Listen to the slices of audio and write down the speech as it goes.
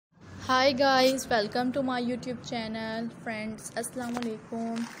Hi guys, welcome to my YouTube channel. Friends, assalamu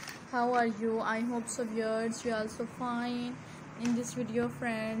alaikum. How are you? I hope so viewers you are also fine. In this video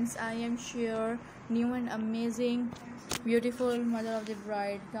friends, I am share new and amazing beautiful mother of the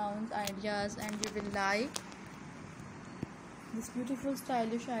bride gowns ideas, and you will like this beautiful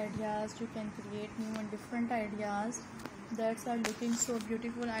stylish ideas. You can create new and different ideas that are looking so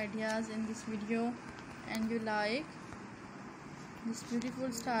beautiful ideas in this video, and you like this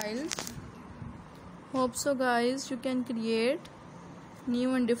beautiful styles. Hope so guys you can create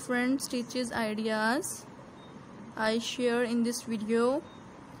new and different stitches ideas I share in this video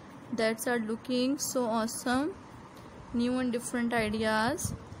that are looking so awesome. New and different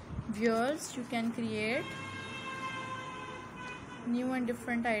ideas viewers, you can create new and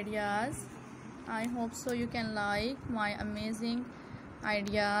different ideas. I hope so you can like my amazing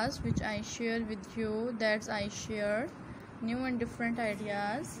ideas which I share with you. That's I share new and different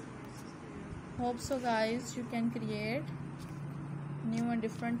ideas. Hope so guys you can create new and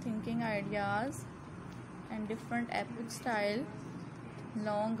different thinking ideas and different epic style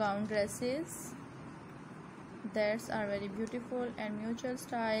long gown dresses that are very beautiful and mutual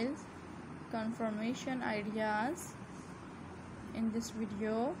styles confirmation ideas in this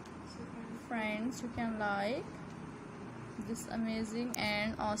video. Friends, you can like this amazing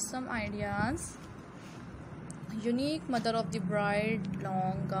and awesome ideas, unique mother of the bride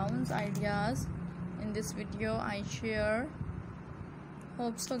long gowns ideas in this video I share.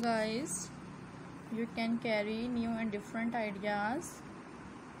 Hope so guys you can carry new and different ideas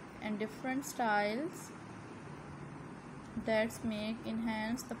and different styles that make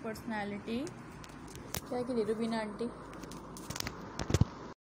enhance the personality.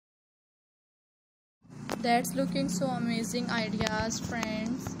 That's looking so amazing ideas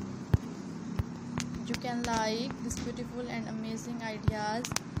friends. You can like this beautiful and amazing ideas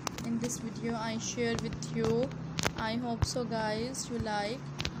in this video I share with you. I hope so guys you like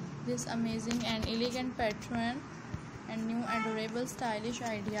this amazing and elegant pattern and new adorable stylish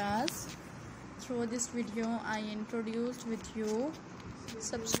ideas. Through this video I introduced with you.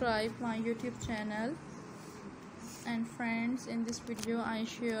 Subscribe my YouTube channel, and friends in this video I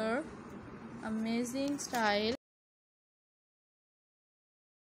share amazing style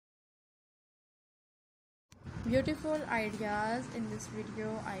beautiful ideas in this video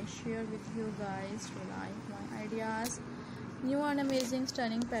I share with you guys. To like my ideas, new and amazing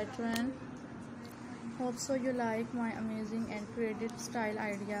stunning pattern. Hope so you like my amazing and creative style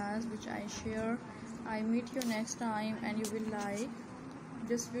ideas which I share. I meet you next time and you will like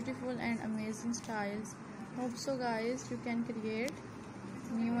this beautiful and amazing styles. Hope so guys you can create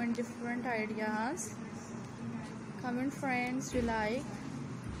new and different ideas. Comment friends you like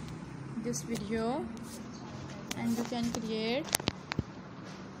this video, and you can create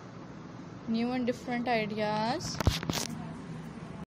new and different ideas.